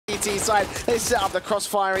T side. They set up the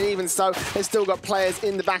crossfire, and even so, they've still got players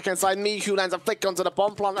in the backhand side. MICHU lands a flick onto the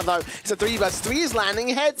bomb planter, though. It's a 3 versus 3 is landing.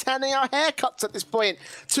 Heads handing out haircuts at this point.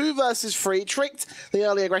 2 versus 3. Tricked. The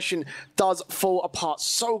early aggression does fall apart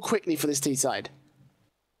so quickly for this T side.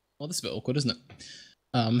 Well, this is a bit awkward, isn't it?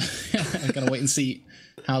 I'm going to wait and see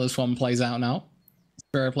how this one plays out now.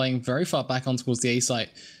 SZPERO playing very far back on towards the A side.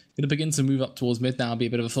 Going to begin to move up towards mid now, be a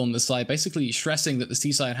bit of a thorn on this side. Basically stressing that the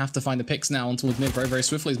T side have to find the picks now on towards mid very, very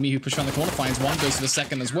swiftly as MICHU push around the corner, finds one, goes to the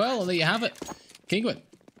second as well, and there you have it. Kinguin,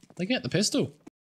 they get the pistol.